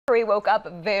Curry woke up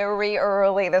very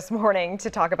early this morning to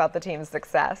talk about the team's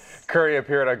success. Curry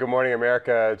appeared on Good Morning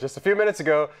America just a few minutes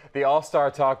ago. The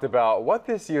All-Star talked about what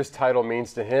this year's title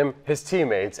means to him, his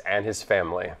teammates, and his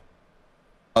family.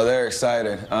 Oh, they're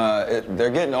excited. They're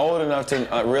getting old enough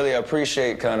to really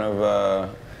appreciate kind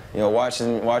of,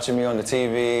 watching me on the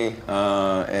TV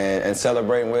and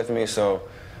celebrating with me. So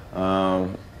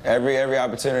every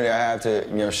opportunity I have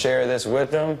to, share this with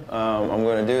them, I'm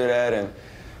going to do that. And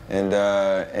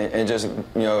just,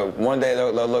 one day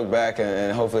they'll look back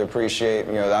and hopefully appreciate,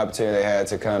 the opportunity they had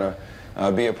to kind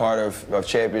of be a part of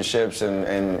championships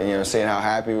and seeing how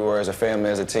happy we were as a family,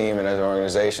 as a team, and as an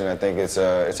organization. I think it's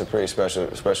a pretty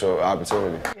special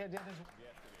opportunity.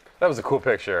 That was a cool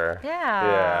picture.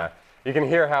 Yeah. You can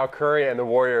hear how Curry and the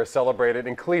Warriors celebrated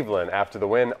in Cleveland after the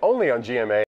win, only on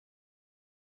GMA.